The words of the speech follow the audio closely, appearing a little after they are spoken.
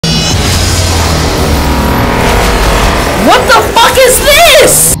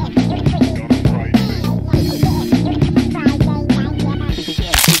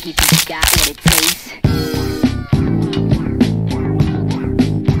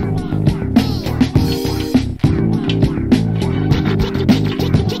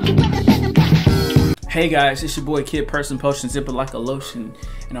Hey guys, it's your boy Kid Person Potion, zip it like a lotion,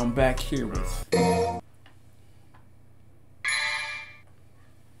 and I'm back here with Let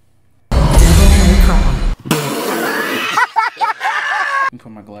me put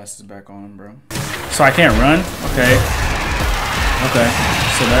my glasses back on, bro. So I can't run? Okay. Okay.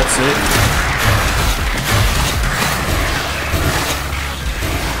 So that's it.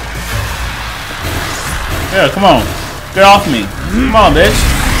 Yeah, come on. Get off me. Come on, bitch.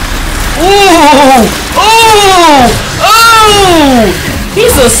 Ooh! Ooh! Ooh!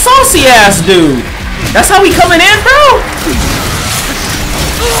 He's a saucy ass dude. That's how he coming in, bro?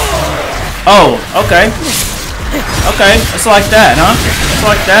 Oh, okay. Okay, it's like that, huh? It's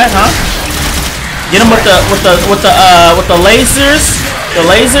like that, huh? Get him with the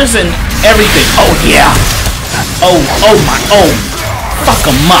lasers and everything. Oh yeah. Oh my. Oh. Fuck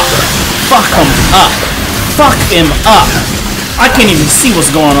him up. Fuck him up. Fuck him up. I can't even see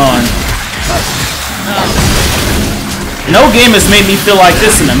what's going on. No game has made me feel like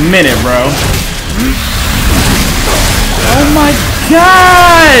this in a minute, bro. Oh my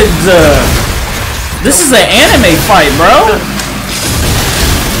god! This is an anime fight, bro.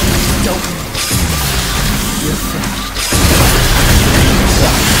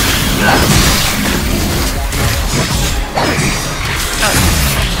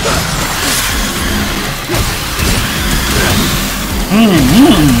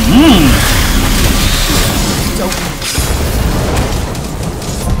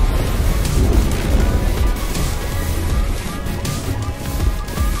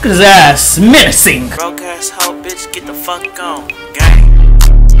 Look at his ass, menacing. Broke ass hoe, bitch, get the fuck on. Gang,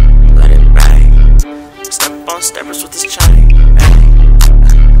 let it bang. Step on steppers with this chain.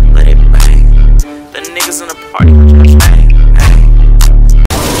 Bang, let it bang. The niggas in the party, bang, bang.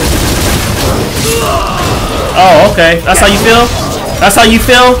 Oh, okay. That's how you feel? That's how you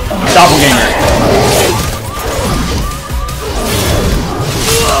feel? Doppelganger.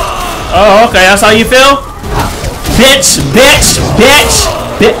 Oh, okay. That's how you feel? Bitch, bitch, bitch.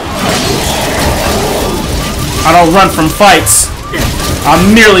 I don't run from fights.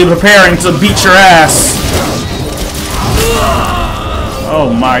 I'm merely preparing to beat your ass.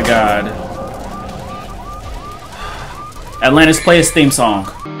 Oh my god. Atlantis, play his theme song.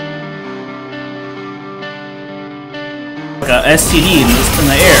 Like a STD in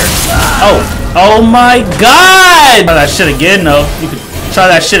the air. Oh my god! Try that shit again though. You could try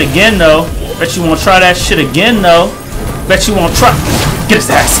that shit again though. Bet you won't try that shit again though. Bet you won't try. Get his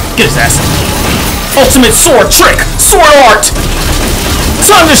ass. Get his ass. Ultimate sword trick. Sword art.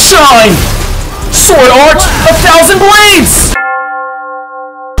 Time to shine. Sword art. 1,000 blades.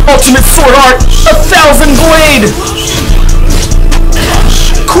 Ultimate sword art. 1,000 blade.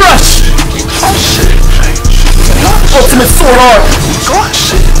 Crush. Ultimate sword art.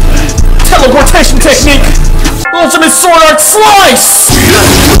 Teleportation technique. Ultimate sword art. Slice.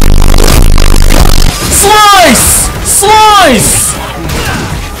 Slice. Slice.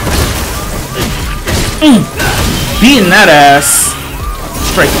 Beating that ass.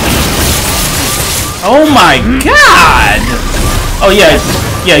 Straight. Oh my god. Oh yeah.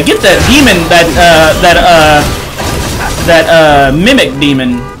 Yeah, get that demon, that mimic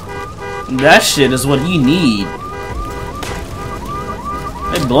demon. That shit is what you need.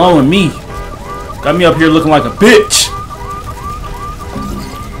 They blowing me. Got me up here looking like a bitch.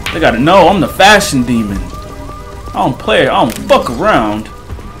 They gotta know I'm the fashion demon. I don't play. I don't fuck around.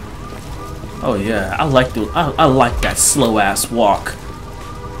 Oh yeah, I like that slow ass walk.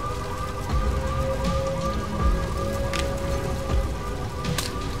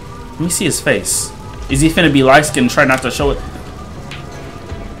 Let me see his face. Is he finna be light skinned and try not to show it?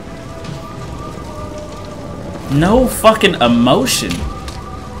 No fucking emotion.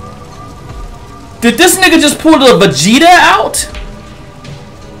 Did this nigga just pull the Vegeta out?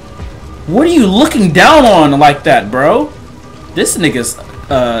 What are you looking down on like that, bro? This nigga's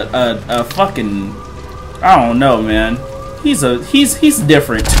fucking, I don't know, man. He's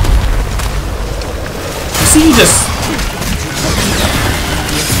different. See, he just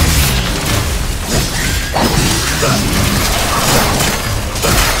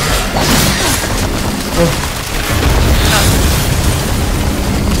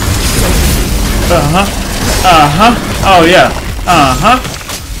oh yeah.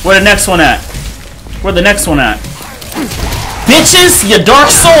 Where the next one at? Where the next one at? Bitches, you dark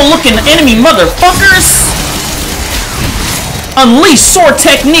soul looking enemy motherfuckers! Unleash sword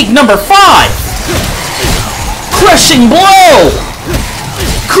technique number 5! Crushing blow!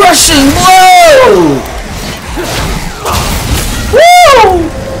 Crushing blow! Woo!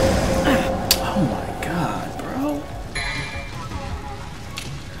 Oh my god, bro.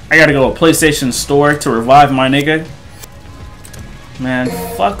 I gotta go to a PlayStation store to revive my nigga. Man,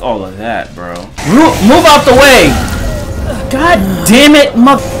 fuck all of that, bro. Move out the way! God damn it,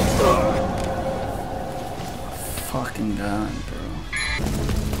 fucking god, bro.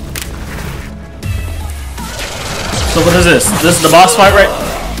 So what is this? This is the boss fight, right?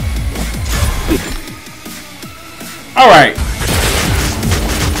 Alright.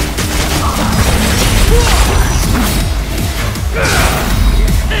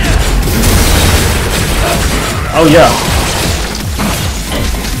 Oh yeah.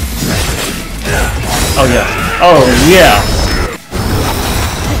 Oh yeah. Oh yeah.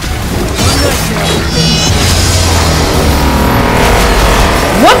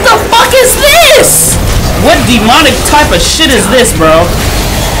 What the fuck is this? What demonic type of shit is this, bro?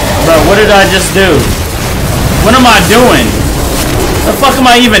 Bro, what did I just do? What am I doing? The fuck am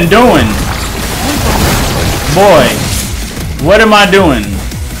I even doing? Boy, what am I doing?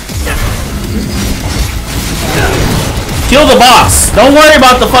 Kill the boss. Don't worry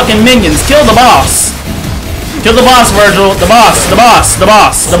about the fucking minions. Kill the boss. Kill the boss, Virgil. The boss. The boss. The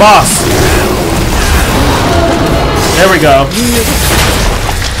boss. The boss. There we go.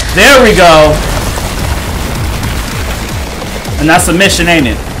 There we go. And that's a mission, ain't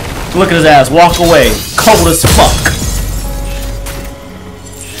it? Look at his ass. Walk away. Cold as fuck.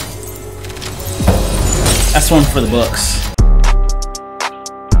 That's one for the books.